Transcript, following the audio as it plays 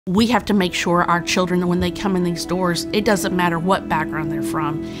We have to make sure our children, when they come in these doors, it doesn't matter what background they're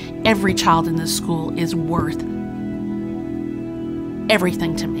from, every child in this school is worth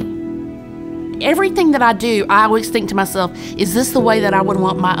everything to me. Everything that I do, I always think to myself, is this the way that I would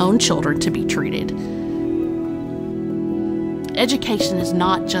want my own children to be treated? Education is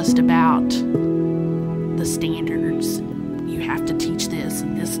not just about the standards. You have to teach this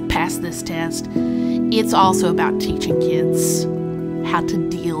and this, pass this test. It's also about teaching kids how to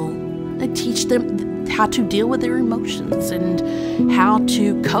deal, and teach them how to deal with their emotions and how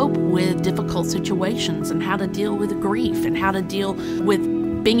to cope with difficult situations and how to deal with grief and how to deal with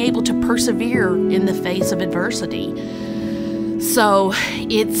being able to persevere in the face of adversity. So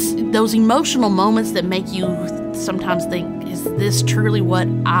it's those emotional moments that make you sometimes think, is this truly what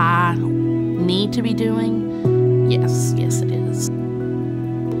I need to be doing? Yes, yes it is.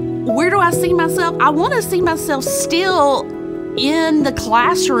 Where do I see myself? I want to see myself still in the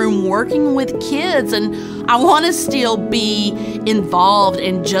classroom working with kids, and I want to still be involved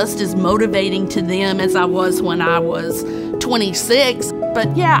and just as motivating to them as I was when I was 26.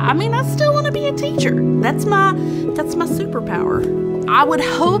 But yeah, I mean, I still want to be a teacher. That's my superpower. I would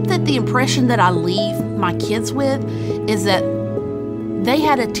hope that the impression that I leave my kids with is that they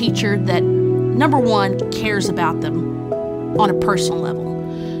had a teacher that, number one, cares about them on a personal level.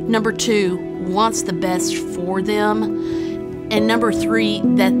 Number two, wants the best for them. And number three,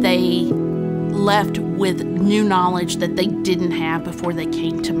 that they left with new knowledge that they didn't have before they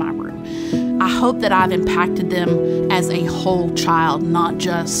came to my room. I hope that I've impacted them as a whole child, not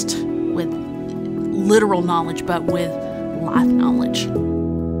just with literal knowledge, but with life knowledge.